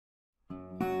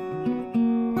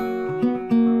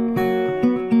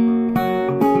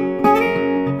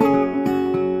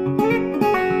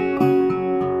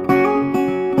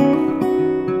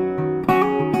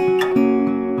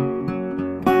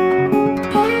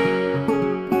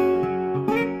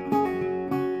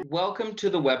to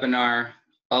the webinar,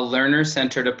 A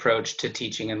Learner-Centered Approach to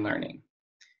Teaching and Learning.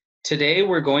 Today,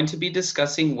 we're going to be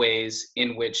discussing ways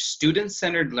in which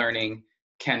student-centered learning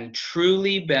can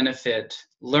truly benefit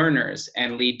learners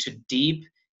and lead to deep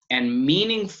and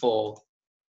meaningful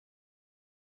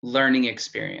learning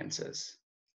experiences.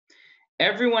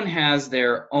 Everyone has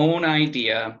their own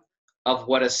idea of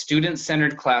what a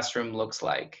student-centered classroom looks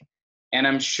like, and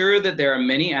I'm sure that there are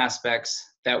many aspects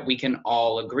that we can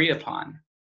all agree upon.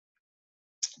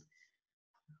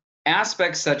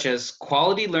 Aspects such as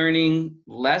quality learning,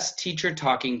 less teacher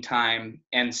talking time,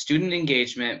 and student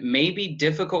engagement may be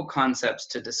difficult concepts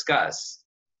to discuss,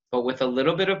 but with a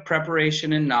little bit of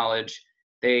preparation and knowledge,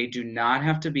 they do not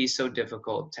have to be so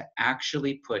difficult to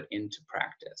actually put into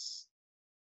practice.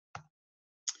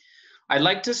 I'd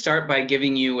like to start by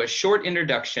giving you a short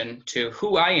introduction to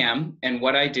who I am and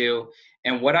what I do,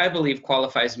 and what I believe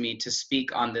qualifies me to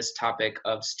speak on this topic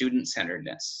of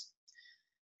student-centeredness.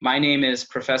 My name is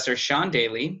Professor Sean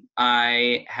Dailey.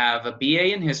 I have a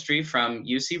BA in history from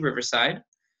UC Riverside.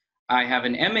 I have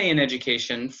an MA in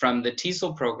education from the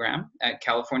TESOL program at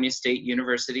California State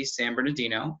University, San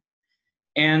Bernardino.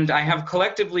 And I have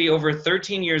collectively over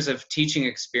 13 years of teaching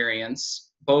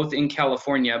experience, both in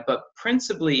California, but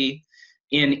principally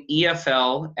in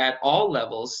EFL at all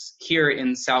levels here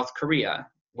in South Korea,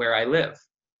 where I live.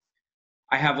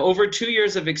 I have over 2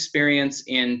 years of experience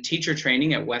in teacher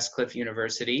training at Westcliff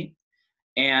University,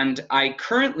 and I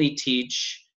currently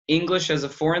teach English as a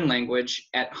foreign language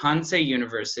at Hansei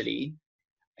University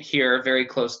here very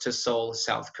close to Seoul,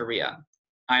 South Korea.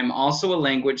 I'm also a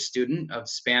language student of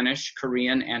Spanish,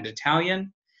 Korean, and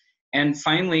Italian. And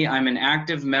finally, I'm an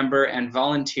active member and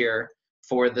volunteer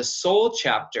for the Seoul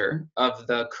chapter of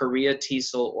the Korea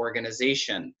TESOL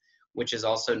organization, which is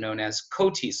also known as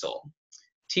co-TESOL.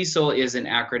 TESOL is an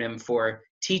acronym for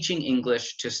Teaching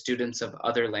English to Students of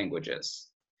Other Languages.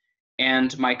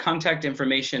 And my contact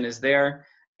information is there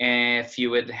if you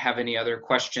would have any other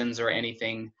questions or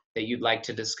anything that you'd like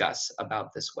to discuss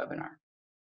about this webinar.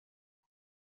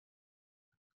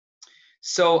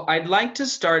 So I'd like to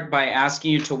start by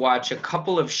asking you to watch a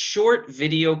couple of short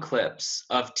video clips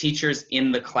of teachers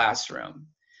in the classroom.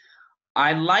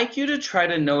 I'd like you to try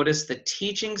to notice the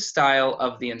teaching style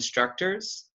of the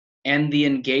instructors and the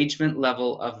engagement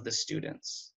level of the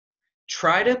students.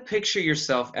 Try to picture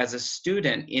yourself as a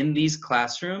student in these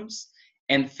classrooms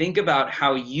and think about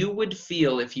how you would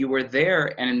feel if you were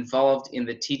there and involved in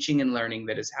the teaching and learning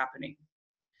that is happening.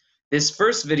 This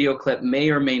first video clip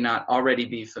may or may not already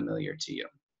be familiar to you.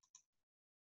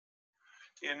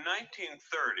 In 1930,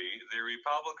 the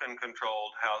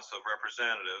Republican-controlled House of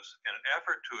Representatives, in an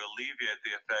effort to alleviate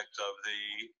the effects of the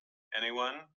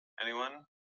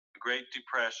Great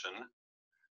Depression,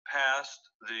 passed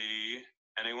the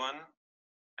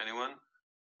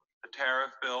the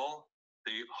tariff bill,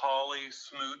 the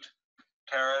Hawley-Smoot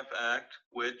Tariff Act,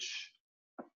 which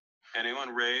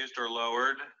raised or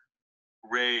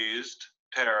raised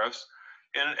tariffs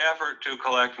in an effort to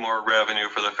collect more revenue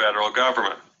for the federal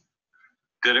government.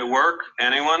 Did it work?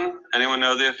 Anyone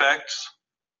know the effects?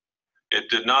 It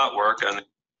did not work. And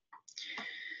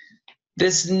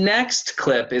this next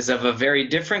clip is of a very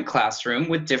different classroom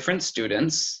with different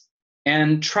students,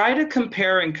 and try to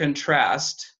compare and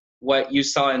contrast what you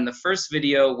saw in the first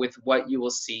video with what you will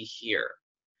see here.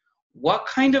 What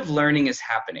kind of learning is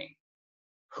happening?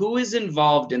 Who is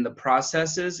involved in the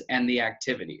processes and the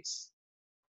activities?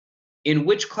 In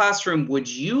which classroom would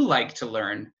you like to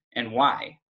learn and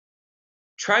why?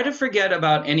 Try to forget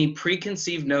about any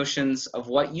preconceived notions of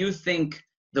what you think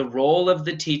the role of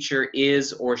the teacher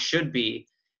is or should be,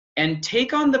 and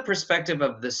take on the perspective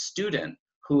of the student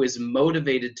who is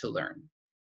motivated to learn.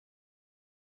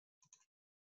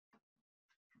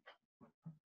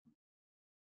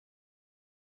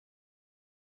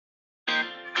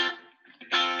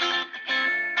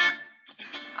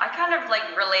 I kind of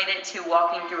relate it to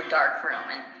walking through a dark room,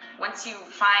 and once you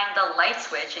find the light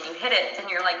switch and you hit it, then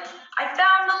you're like, I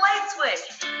found the light switch!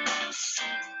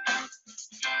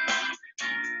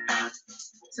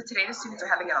 So today the students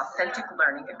are having an authentic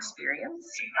learning experience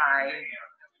by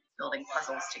building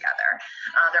puzzles together.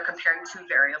 They're comparing two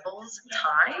variables,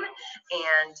 time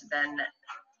and then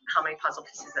how many puzzle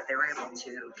pieces that they were able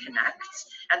to connect.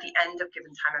 At the end of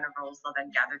given time intervals, they'll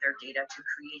then gather their data to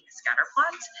create a scatter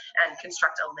plot and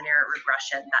construct a linear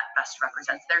regression that best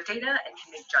represents their data and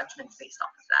can make judgments based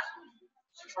off of that.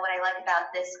 What I like about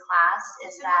this class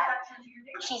is that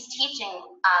she's teaching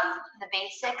the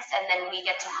basics, and then we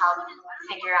get to help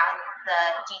figure out the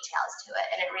details to it.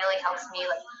 And it really helps me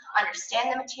understand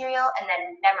the material and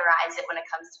then memorize it when it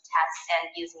comes to tests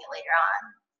and using it later on.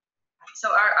 So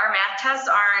our math tests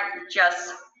aren't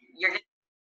just, you're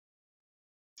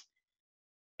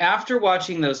After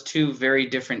watching those two very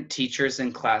different teachers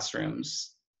and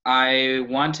classrooms, I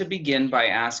want to begin by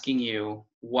asking you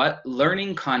what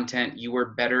learning content you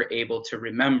were better able to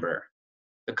remember.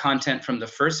 The content from the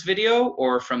first video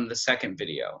or from the second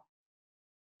video?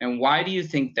 And why do you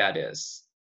think that is?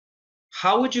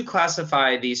 How would you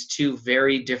classify these two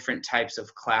very different types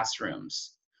of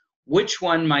classrooms? Which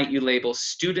one might you label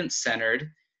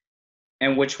student-centered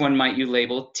and which one might you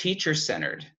label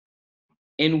teacher-centered?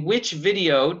 In which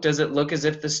video does it look as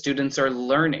if the students are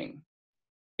learning?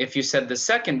 If you said the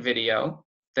second video,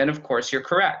 then of course you're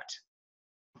correct.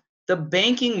 The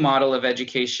banking model of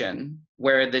education,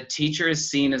 where the teacher is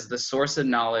seen as the source of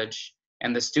knowledge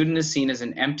and the student is seen as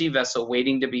an empty vessel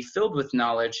waiting to be filled with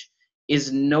knowledge,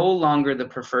 is no longer the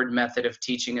preferred method of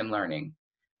teaching and learning,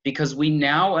 because we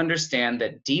now understand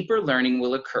that deeper learning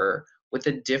will occur with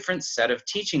a different set of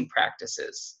teaching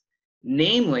practices,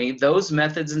 namely those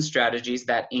methods and strategies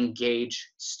that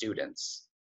engage students.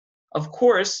 Of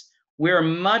course, we're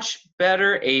much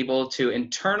better able to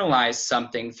internalize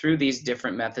something through these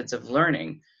different methods of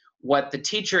learning, what the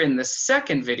teacher in the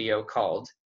second video called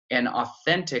an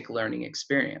authentic learning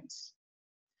experience.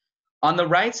 On the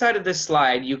right side of this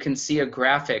slide, you can see a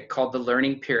graphic called the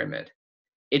learning pyramid.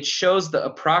 It shows the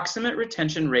approximate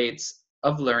retention rates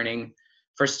of learning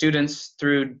for students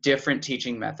through different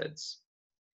teaching methods.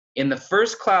 In the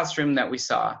first classroom that we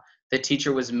saw, the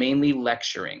teacher was mainly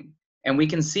lecturing, and we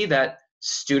can see that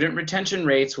student retention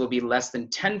rates will be less than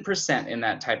 10% in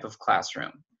that type of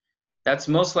classroom. That's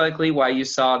most likely why you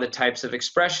saw the types of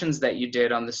expressions that you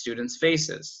did on the students'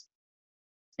 faces.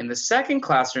 In the second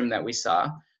classroom that we saw,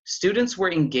 students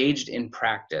were engaged in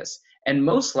practice and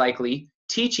most likely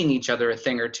teaching each other a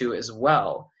thing or two as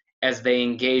well as they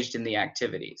engaged in the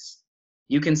activities.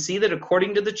 You can see that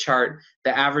according to the chart,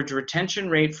 the average retention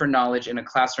rate for knowledge in a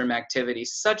classroom activity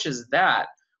such as that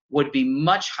would be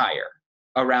much higher,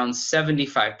 around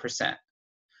 75%.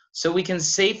 So we can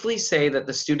safely say that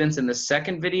the students in the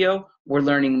second video were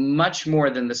learning much more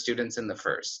than the students in the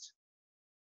first.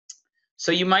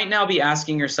 So you might now be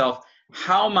asking yourself,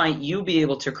 how might you be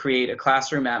able to create a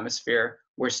classroom atmosphere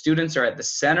where students are at the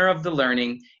center of the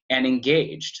learning and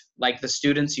engaged, like the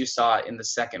students you saw in the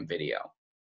second video?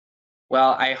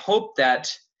 Well, I hope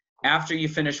that after you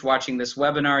finish watching this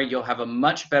webinar, you'll have a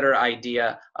much better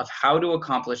idea of how to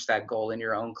accomplish that goal in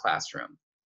your own classroom.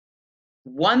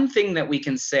 One thing that we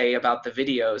can say about the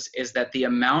videos is that the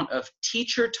amount of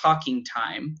teacher talking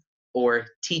time, or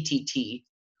TTT,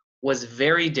 was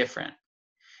very different.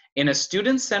 In a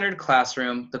student-centered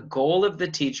classroom, the goal of the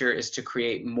teacher is to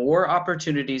create more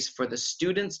opportunities for the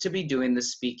students to be doing the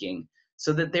speaking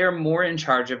so that they're more in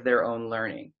charge of their own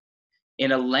learning.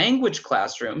 In a language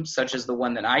classroom, such as the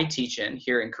one that I teach in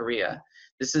here in Korea,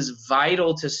 this is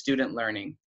vital to student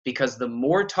learning because the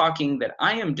more talking that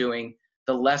I am doing,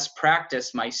 the less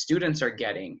practice my students are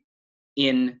getting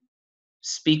in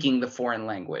speaking the foreign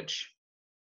language.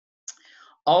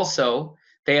 Also,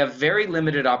 they have very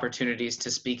limited opportunities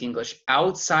to speak English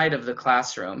outside of the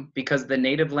classroom because the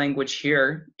native language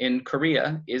here in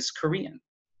Korea is Korean.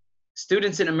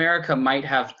 Students in America might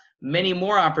have many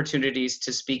more opportunities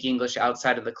to speak English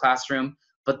outside of the classroom,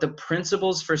 but the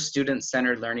principles for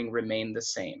student-centered learning remain the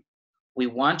same. We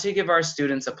want to give our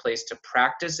students a place to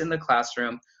practice in the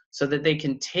classroom so that they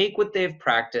can take what they've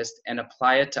practiced and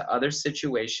apply it to other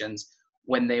situations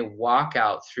when they walk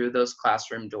out through those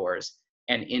classroom doors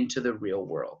and into the real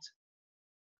world.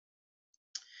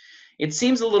 It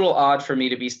seems a little odd for me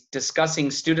to be discussing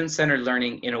student-centered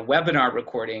learning in a webinar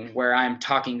recording where I'm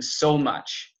talking so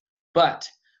much, but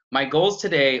my goals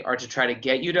today are to try to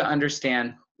get you to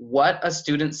understand what a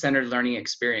student-centered learning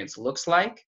experience looks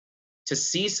like, to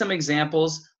see some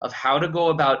examples of how to go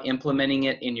about implementing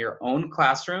it in your own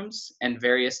classrooms and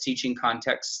various teaching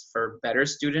contexts for better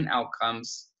student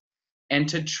outcomes, and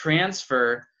to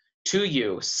transfer to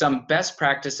you some best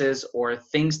practices or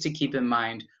things to keep in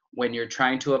mind when you're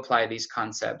trying to apply these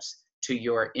concepts to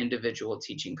your individual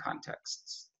teaching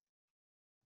contexts.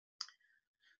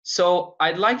 So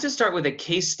I'd like to start with a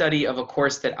case study of a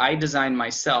course that I designed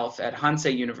myself at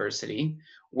Hansei University,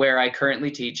 where I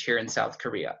currently teach here in South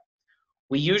Korea.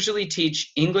 We usually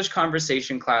teach English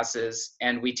conversation classes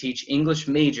and we teach English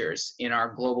majors in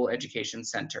our Global Education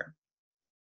Center.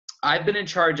 I've been in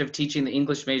charge of teaching the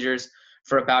English majors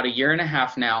for about 1.5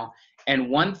 years now, and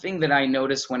one thing that I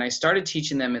noticed when I started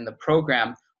teaching them in the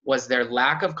program was their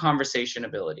lack of conversation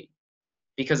ability.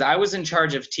 Because I was in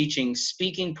charge of teaching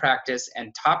speaking practice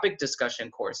and topic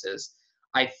discussion courses,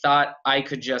 I thought I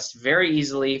could just very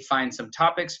easily find some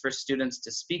topics for students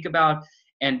to speak about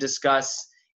and discuss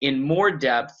in more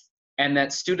depth, and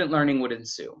that student learning would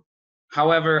ensue.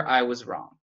 However, I was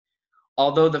wrong.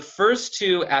 Although the first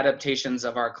two adaptations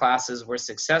of our classes were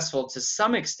successful to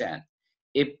some extent,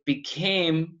 it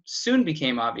soon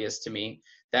became obvious to me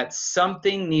that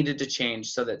something needed to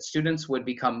change so that students would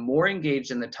become more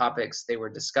engaged in the topics they were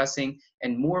discussing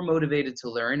and more motivated to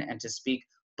learn and to speak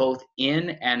both in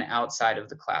and outside of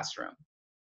the classroom.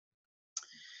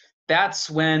 That's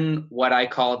when what I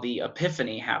call the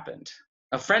epiphany happened.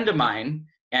 A friend of mine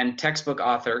and textbook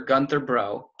author, Gunther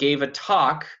Bro, gave a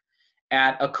talk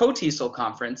at a co-TESOL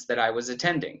conference that I was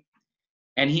attending.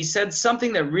 And he said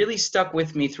something that really stuck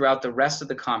with me throughout the rest of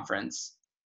the conference.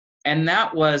 And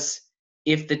that was,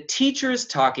 if the teacher is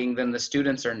talking, then the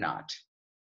students are not.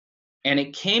 And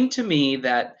it came to me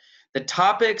that the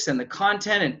topics and the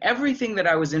content and everything that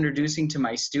I was introducing to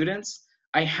my students,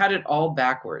 I had it all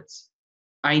backwards.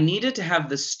 I needed to have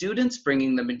the students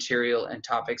bringing the material and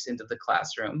topics into the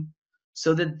classroom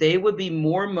so that they would be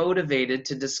more motivated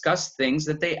to discuss things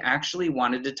that they actually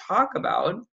wanted to talk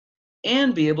about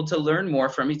and be able to learn more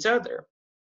from each other.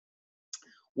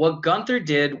 What Gunther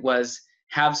did was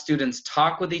have students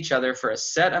talk with each other for a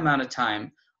set amount of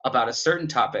time about a certain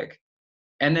topic,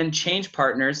 and then change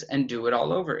partners and do it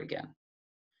all over again.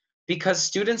 Because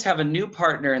students have a new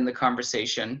partner in the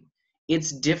conversation,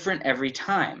 it's different every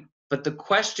time, but the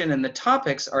question and the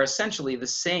topics are essentially the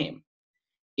same.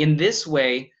 In this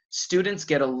way, students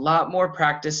get a lot more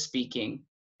practice speaking,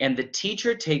 and the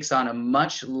teacher takes on a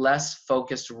much less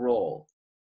focused role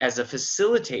as a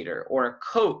facilitator or a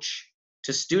coach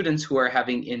to students who are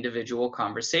having individual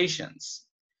conversations.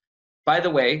 By the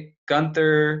way,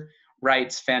 Gunther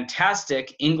writes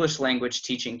fantastic English language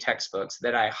teaching textbooks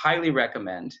that I highly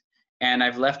recommend, and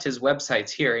I've left his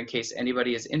websites here in case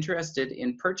anybody is interested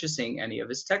in purchasing any of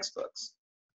his textbooks.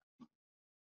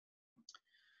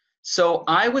 So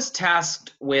I was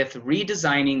tasked with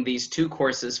redesigning these two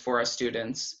courses for our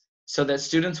students so that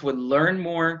students would learn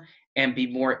more and be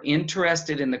more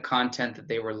interested in the content that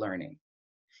they were learning.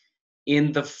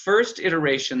 In the first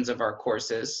iterations of our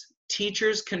courses,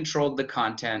 teachers controlled the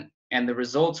content and the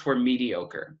results were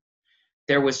mediocre.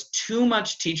 There was too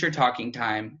much teacher talking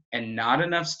time and not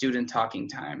enough student talking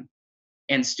time,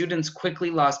 and students quickly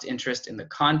lost interest in the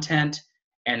content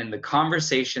and in the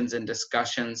conversations and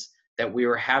discussions that we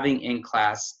were having in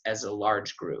class as a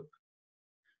large group.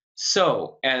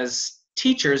 So, as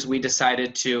teachers, we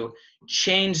decided to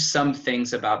change some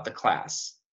things about the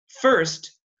class.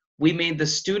 First, we made the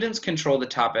students control the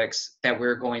topics that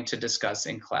we're going to discuss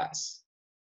in class.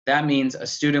 That means a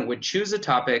student would choose a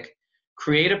topic,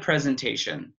 create a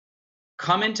presentation,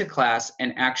 come into class,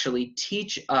 and actually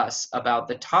teach us about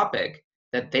the topic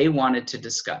that they wanted to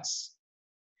discuss.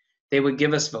 They would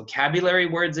give us vocabulary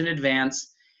words in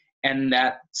advance, and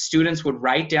that students would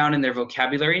write down in their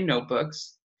vocabulary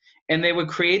notebooks, and they would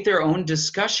create their own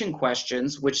discussion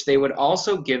questions, which they would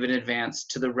also give in advance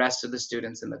to the rest of the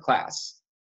students in the class.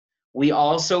 We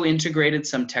also integrated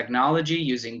some technology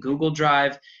using Google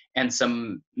Drive and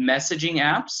some messaging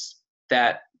apps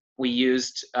that we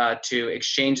used to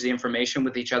exchange the information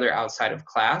with each other outside of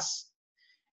class.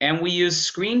 And we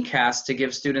used screencasts to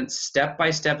give students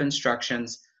step-by-step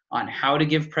instructions on how to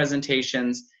give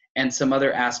presentations and some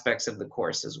other aspects of the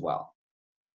course as well.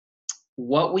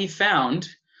 What we found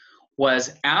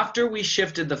was after we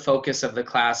shifted the focus of the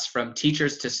class from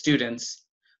teachers to students,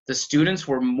 the students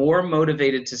were more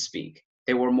motivated to speak.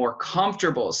 They were more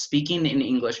comfortable speaking in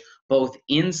English, both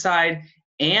inside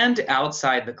and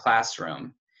outside the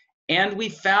classroom. And we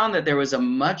found that there was a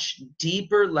much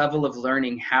deeper level of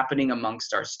learning happening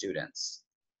amongst our students.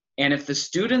 And if the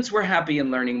students were happy and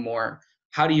learning more,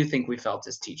 how do you think we felt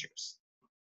as teachers?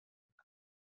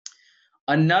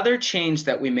 Another change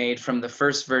that we made from the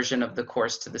first version of the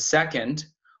course to the second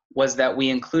was that we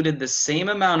included the same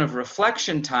amount of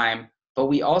reflection time, but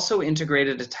we also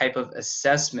integrated a type of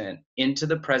assessment into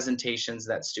the presentations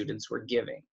that students were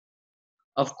giving.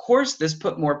 Of course, this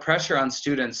put more pressure on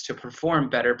students to perform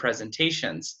better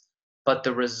presentations, but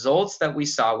the results that we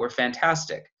saw were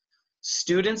fantastic.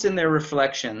 Students in their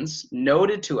reflections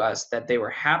noted to us that they were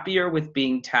happier with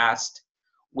being tasked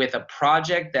with a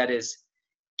project that is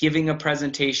giving a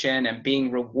presentation and being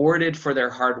rewarded for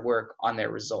their hard work on their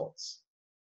results.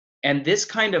 And this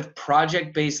kind of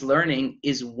project-based learning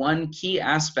is one key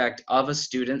aspect of a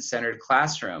student-centered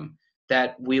classroom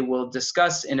that we will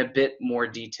discuss in a bit more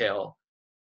detail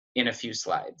in a few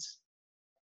slides.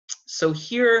 So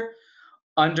here,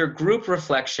 under group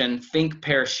reflection, think,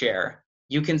 pair, share,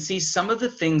 you can see some of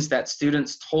the things that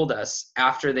students told us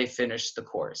after they finished the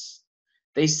course.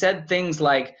 They said things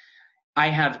like, I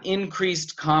have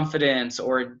increased confidence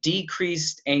or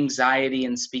decreased anxiety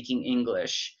in speaking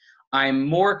English. I'm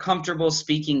more comfortable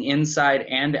speaking inside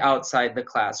and outside the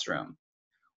classroom.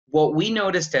 What we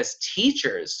noticed as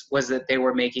teachers was that they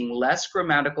were making less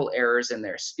grammatical errors in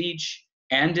their speech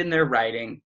and in their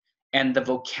writing, and the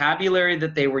vocabulary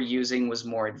that they were using was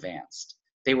more advanced.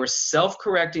 They were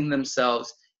self-correcting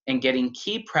themselves and getting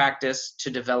key practice to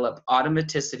develop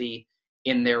automaticity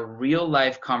in their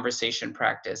real-life conversation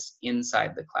practice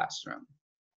inside the classroom.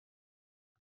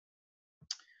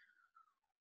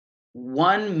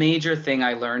 One major thing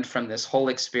I learned from this whole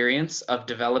experience of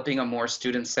developing a more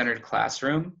student-centered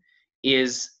classroom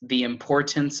is the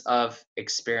importance of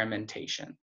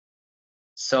experimentation.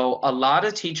 So a lot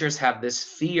of teachers have this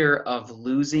fear of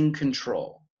losing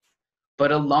control,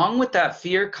 but along with that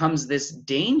fear comes this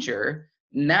danger,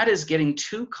 and that is getting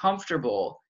too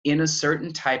comfortable in a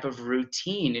certain type of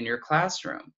routine in your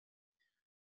classroom.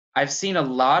 I've seen a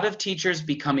lot of teachers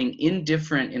becoming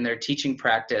indifferent in their teaching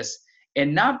practice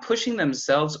and not pushing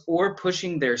themselves or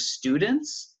pushing their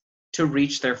students to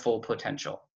reach their full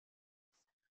potential.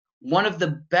 One of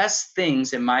the best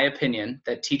things, in my opinion,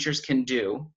 that teachers can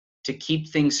do to keep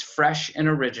things fresh and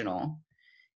original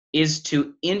is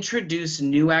to introduce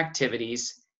new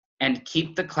activities and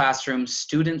keep the classroom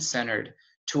student-centered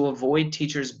to avoid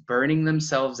teachers burning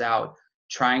themselves out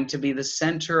trying to be the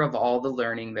center of all the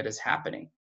learning that is happening.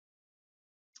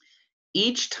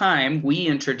 Each time we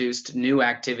introduced new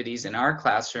activities in our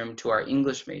classroom to our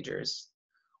English majors,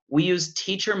 we used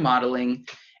teacher modeling,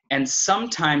 and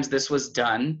sometimes this was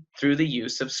done through the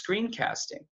use of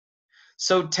screencasting.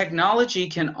 So technology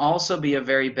can also be a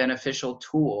very beneficial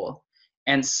tool,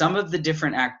 and some of the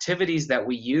different activities that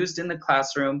we used in the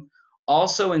classroom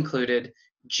also included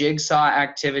jigsaw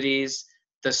activities,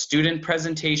 the student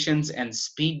presentations and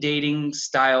speed dating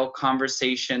style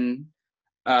conversation,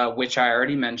 which I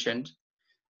already mentioned,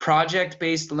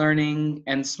 project-based learning,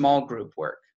 and small group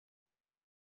work.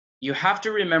 You have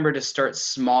to remember to start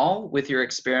small with your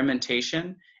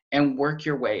experimentation and work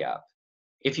your way up.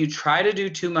 If you try to do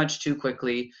too much too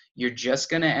quickly, you're just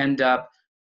going to end up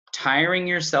tiring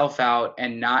yourself out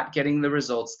and not getting the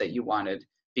results that you wanted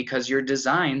because your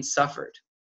design suffered.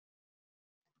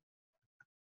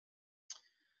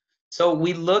 So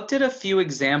we looked at a few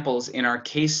examples in our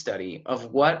case study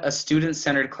of what a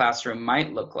student-centered classroom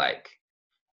might look like.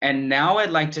 And now I'd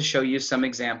like to show you some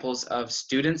examples of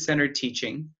student-centered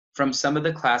teaching from some of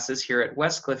the classes here at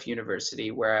Westcliff University,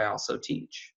 where I also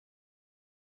teach.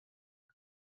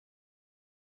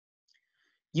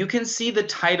 You can see the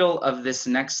title of this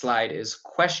next slide is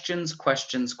Questions,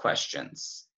 Questions,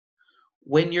 Questions.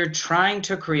 When you're trying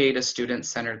to create a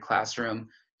student-centered classroom,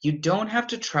 you don't have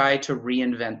to try to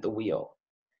reinvent the wheel.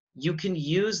 You can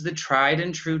use the tried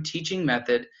and true teaching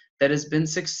method that has been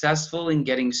successful in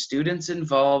getting students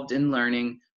involved in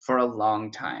learning for a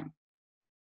long time.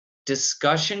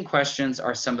 Discussion questions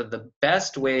are some of the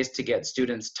best ways to get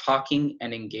students talking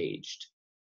and engaged.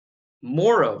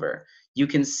 Moreover, you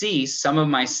can see some of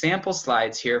my sample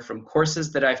slides here from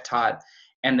courses that I've taught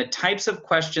and the types of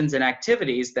questions and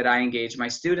activities that I engage my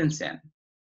students in.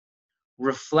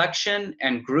 Reflection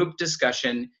and group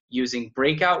discussion using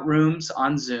breakout rooms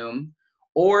on Zoom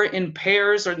or in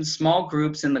pairs or in small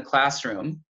groups in the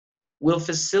classroom will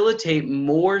facilitate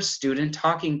more student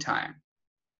talking time.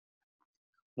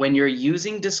 When you're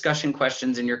using discussion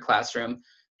questions in your classroom,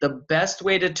 the best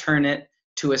way to turn it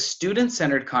to a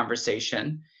student-centered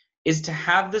conversation is to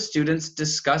have the students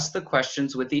discuss the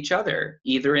questions with each other,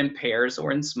 either in pairs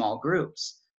or in small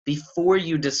groups, before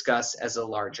you discuss as a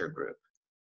larger group.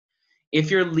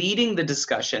 If you're leading the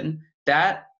discussion,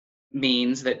 that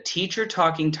means that teacher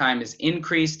talking time is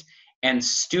increased and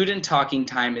student talking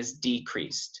time is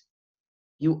decreased.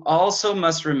 You also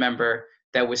must remember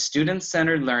that with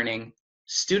student-centered learning,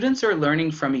 students are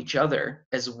learning from each other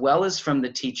as well as from the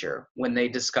teacher when they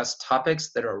discuss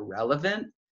topics that are relevant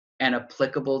and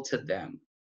applicable to them.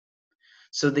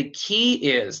 So the key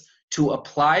is to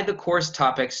apply the course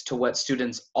topics to what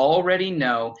students already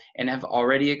know and have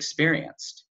already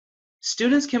experienced.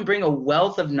 Students can bring a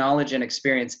wealth of knowledge and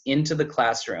experience into the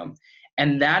classroom,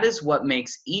 and that is what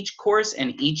makes each course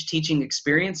and each teaching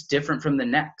experience different from the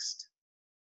next.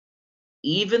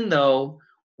 Even though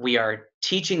we are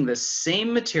teaching the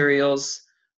same materials,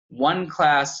 one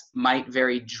class might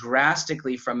vary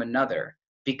drastically from another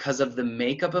because of the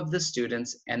makeup of the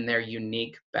students and their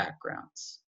unique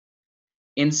backgrounds.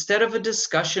 Instead of a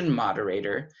discussion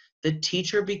moderator, the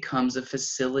teacher becomes a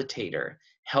facilitator,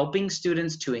 helping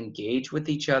students to engage with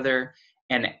each other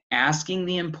and asking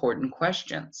the important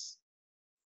questions.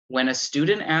 When a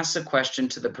student asks a question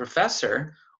to the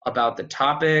professor about the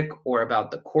topic or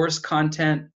about the course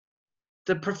content,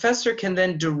 the professor can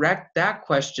then direct that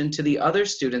question to the other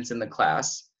students in the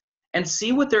class and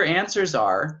see what their answers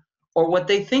are or what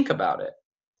they think about it.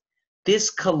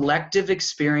 This collective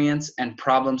experience and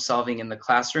problem solving in the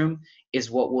classroom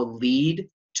is what will lead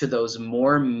to those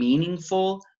more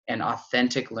meaningful and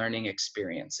authentic learning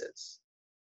experiences.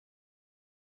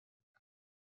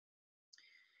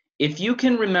 If you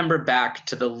can remember back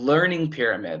to the learning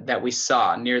pyramid that we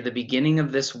saw near the beginning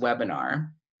of this webinar,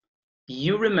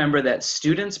 you remember that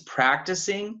students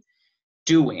practicing,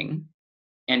 doing,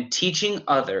 and teaching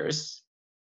others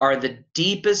are the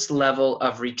deepest level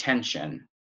of retention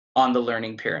on the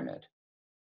learning pyramid.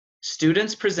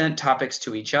 Students present topics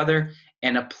to each other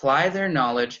and apply their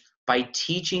knowledge by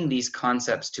teaching these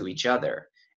concepts to each other.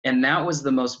 And that was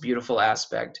the most beautiful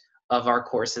aspect of our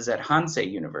courses at Hansei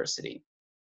University.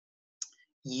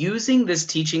 Using this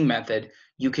teaching method,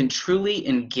 you can truly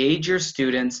engage your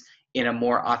students in a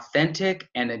more authentic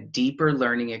and a deeper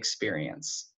learning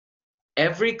experience.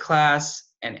 Every class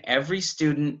and every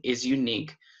student is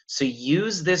unique, so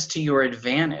use this to your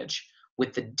advantage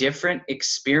with the different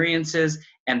experiences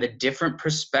and the different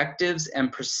perspectives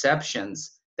and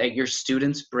perceptions that your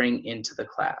students bring into the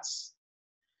class.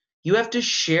 You have to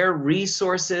share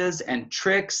resources and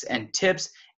tricks and tips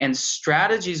and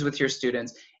strategies with your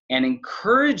students and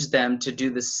encourage them to do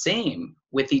the same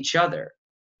with each other.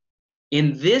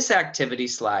 In this activity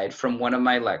slide from one of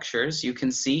my lectures, you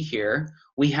can see here,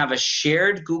 we have a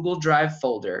shared Google Drive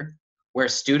folder where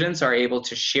students are able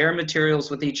to share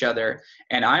materials with each other,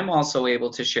 and I'm also able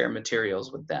to share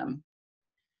materials with them.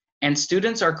 And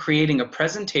students are creating a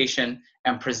presentation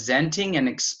and presenting and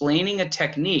explaining a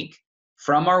technique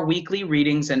from our weekly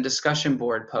readings and discussion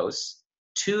board posts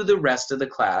to the rest of the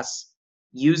class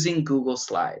using Google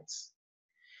Slides.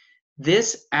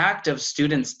 This act of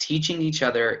students teaching each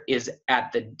other is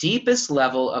at the deepest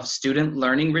level of student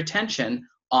learning retention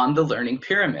on the learning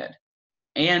pyramid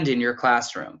and in your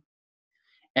classroom.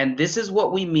 And this is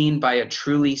what we mean by a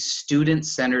truly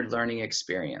student-centered learning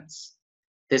experience.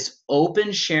 This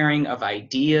open sharing of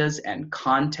ideas and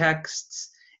contexts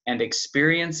and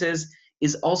experiences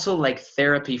is also like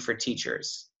therapy for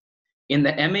teachers. In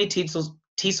the MA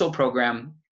TESOL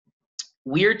program,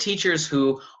 we're teachers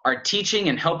who are teaching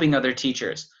and helping other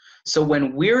teachers. So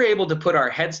when we're able to put our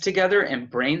heads together and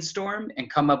brainstorm and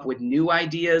come up with new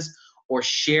ideas or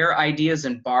share ideas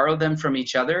and borrow them from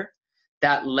each other,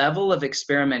 that level of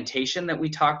experimentation that we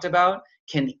talked about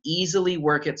can easily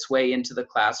work its way into the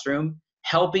classroom,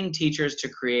 helping teachers to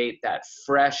create that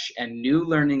fresh and new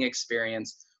learning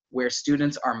experience where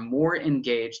students are more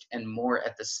engaged and more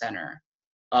at the center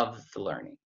of the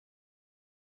learning.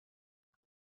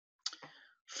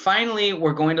 Finally,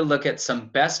 we're going to look at some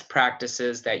best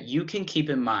practices that you can keep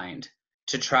in mind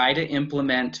to try to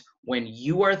implement when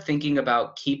you are thinking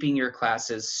about keeping your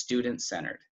classes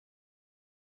student-centered.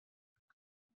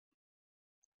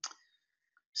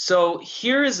 So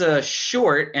here is a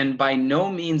short and by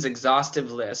no means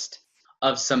exhaustive list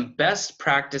of some best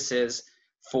practices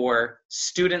for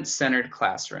student-centered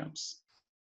classrooms.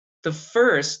 The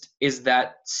first is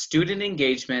that student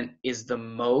engagement is the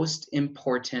most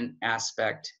important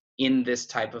aspect in this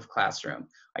type of classroom.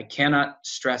 I cannot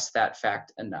stress that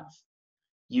fact enough.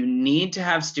 You need to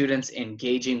have students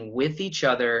engaging with each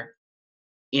other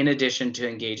in addition to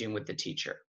engaging with the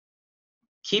teacher.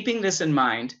 Keeping this in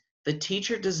mind, the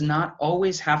teacher does not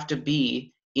always have to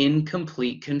be in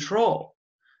complete control.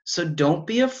 So don't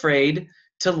be afraid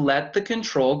to let the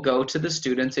control go to the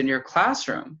students in your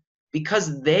classroom,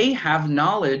 because they have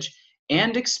knowledge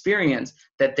and experience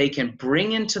that they can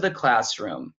bring into the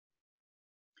classroom.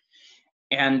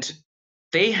 And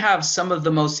they have some of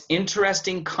the most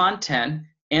interesting content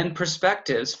and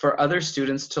perspectives for other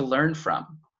students to learn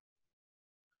from.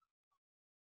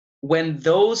 When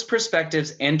those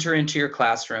perspectives enter into your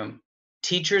classroom,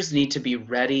 teachers need to be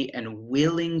ready and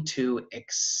willing to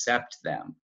accept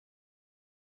them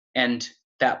and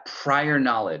that prior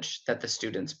knowledge that the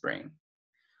students bring.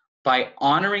 By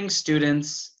honoring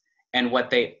students and what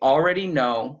they already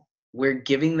know, we're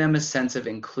giving them a sense of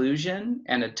inclusion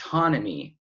and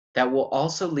autonomy that will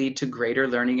also lead to greater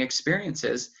learning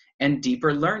experiences and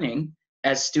deeper learning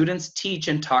as students teach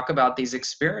and talk about these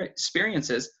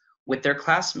experiences with their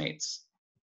classmates.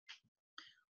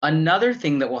 Another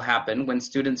thing that will happen when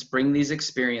students bring these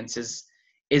experiences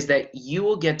is that you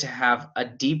will get to have a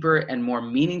deeper and more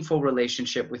meaningful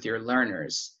relationship with your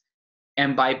learners.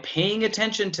 And by paying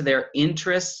attention to their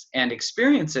interests and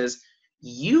experiences,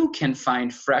 you can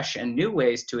find fresh and new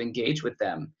ways to engage with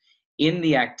them in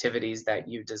the activities that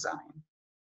you design.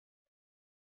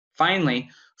 Finally,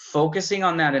 Focusing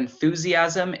on that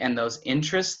enthusiasm and those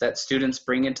interests that students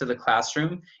bring into the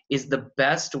classroom is the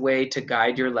best way to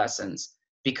guide your lessons,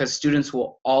 because students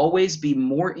will always be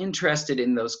more interested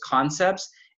in those concepts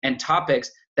and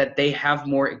topics that they have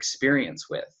more experience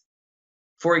with.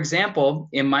 For example,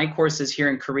 in my courses here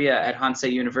in Korea at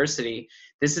Hansei University,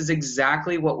 this is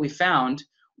exactly what we found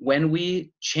when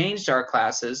we changed our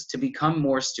classes to become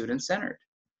more student-centered.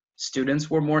 Students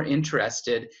were more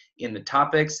interested in the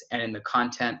topics and in the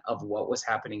content of what was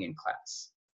happening in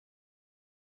class.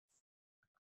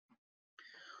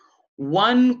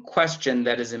 One question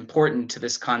that is important to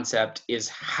this concept is,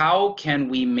 how can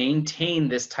we maintain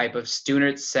this type of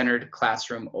student-centered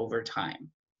classroom over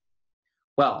time?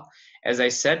 Well, as I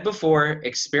said before,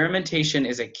 experimentation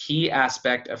is a key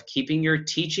aspect of keeping your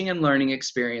teaching and learning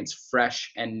experience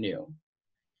fresh and new.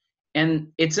 And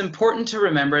it's important to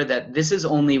remember that this is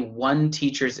only one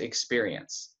teacher's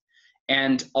experience.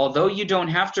 And although you don't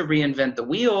have to reinvent the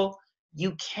wheel,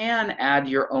 you can add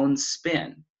your own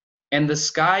spin. And the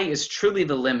sky is truly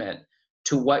the limit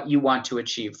to what you want to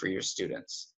achieve for your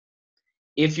students.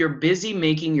 If you're busy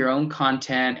making your own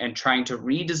content and trying to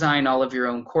redesign all of your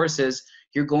own courses,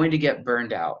 you're going to get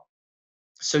burned out.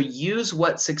 So use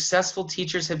what successful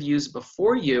teachers have used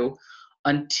before you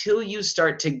until you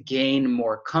start to gain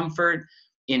more comfort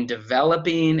in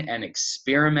developing and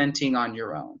experimenting on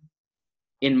your own.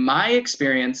 In my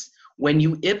experience, when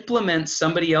you implement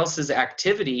somebody else's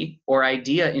activity or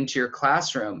idea into your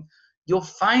classroom, you'll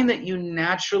find that you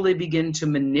naturally begin to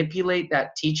manipulate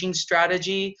that teaching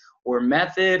strategy or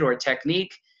method or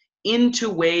technique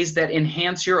into ways that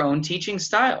enhance your own teaching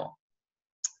style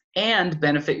and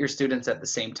benefit your students at the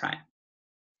same time.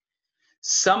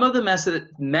 Some of the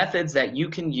methods that you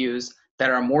can use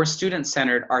that are more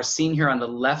student-centered are seen here on the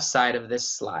left side of this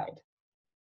slide.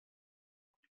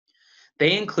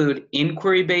 They include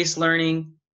inquiry-based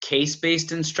learning,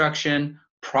 case-based instruction,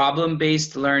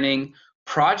 problem-based learning,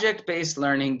 project-based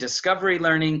learning, discovery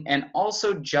learning, and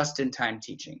also just-in-time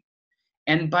teaching.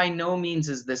 And by no means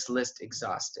is this list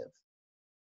exhaustive.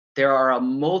 There are a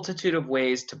multitude of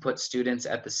ways to put students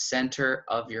at the center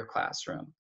of your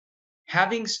classroom.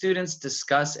 Having students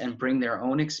discuss and bring their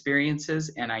own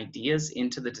experiences and ideas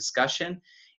into the discussion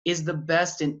is the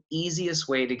best and easiest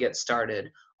way to get started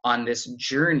on this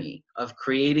journey of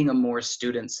creating a more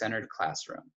student-centered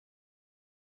classroom.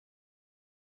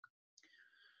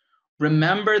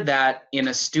 Remember that in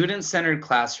a student-centered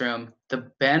classroom,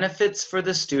 the benefits for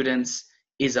the students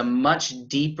is a much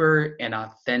deeper and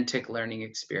authentic learning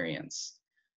experience.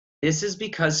 This is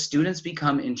because students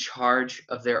become in charge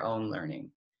of their own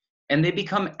learning, and they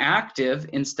become active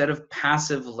instead of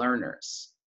passive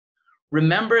learners.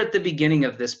 Remember at the beginning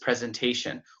of this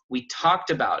presentation, we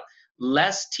talked about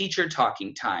less teacher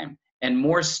talking time and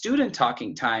more student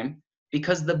talking time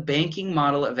because the banking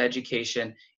model of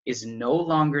education is no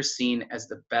longer seen as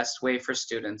the best way for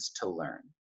students to learn.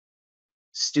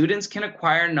 Students can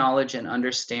acquire knowledge and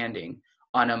understanding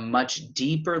on a much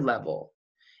deeper level,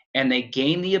 and they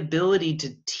gain the ability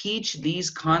to teach these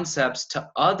concepts to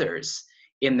others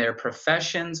in their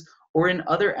professions or in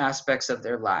other aspects of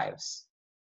their lives.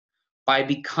 By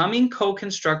becoming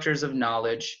co-constructors of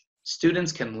knowledge,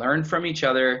 students can learn from each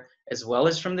other as well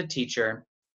as from the teacher,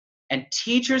 and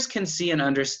teachers can see and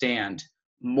understand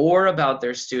more about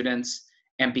their students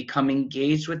and become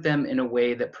engaged with them in a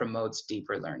way that promotes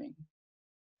deeper learning.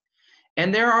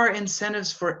 And there are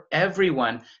incentives for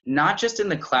everyone, not just in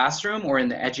the classroom or in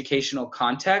the educational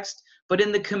context, but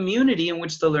in the community in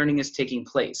which the learning is taking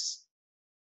place.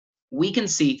 We can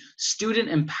see student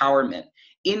empowerment,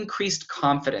 increased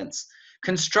confidence,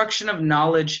 construction of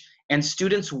knowledge, and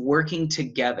students working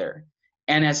together.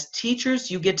 And as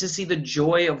teachers, you get to see the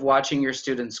joy of watching your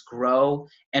students grow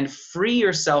and free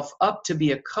yourself up to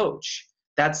be a coach.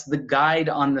 That's the guide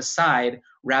on the side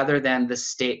rather than the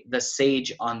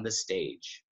sage on the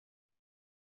stage.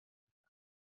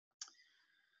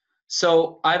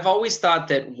 So I've always thought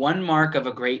that one mark of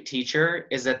a great teacher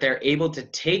is that they're able to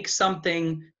take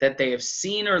something that they have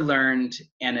seen or learned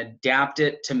and adapt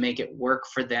it to make it work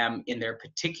for them in their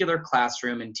particular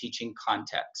classroom and teaching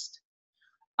context.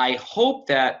 I hope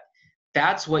that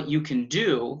that's what you can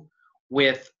do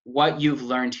with what you've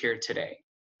learned here today.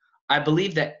 I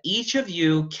believe that each of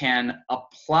you can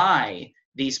apply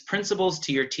these principles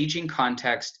to your teaching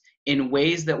context in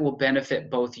ways that will benefit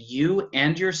both you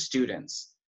and your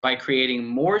students by creating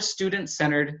more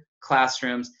student-centered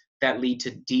classrooms that lead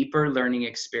to deeper learning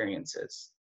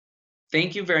experiences.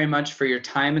 Thank you very much for your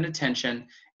time and attention,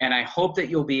 and I hope that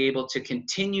you'll be able to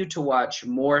continue to watch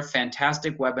more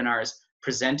fantastic webinars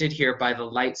presented here by the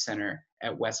LITE Center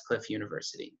at Westcliff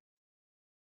University.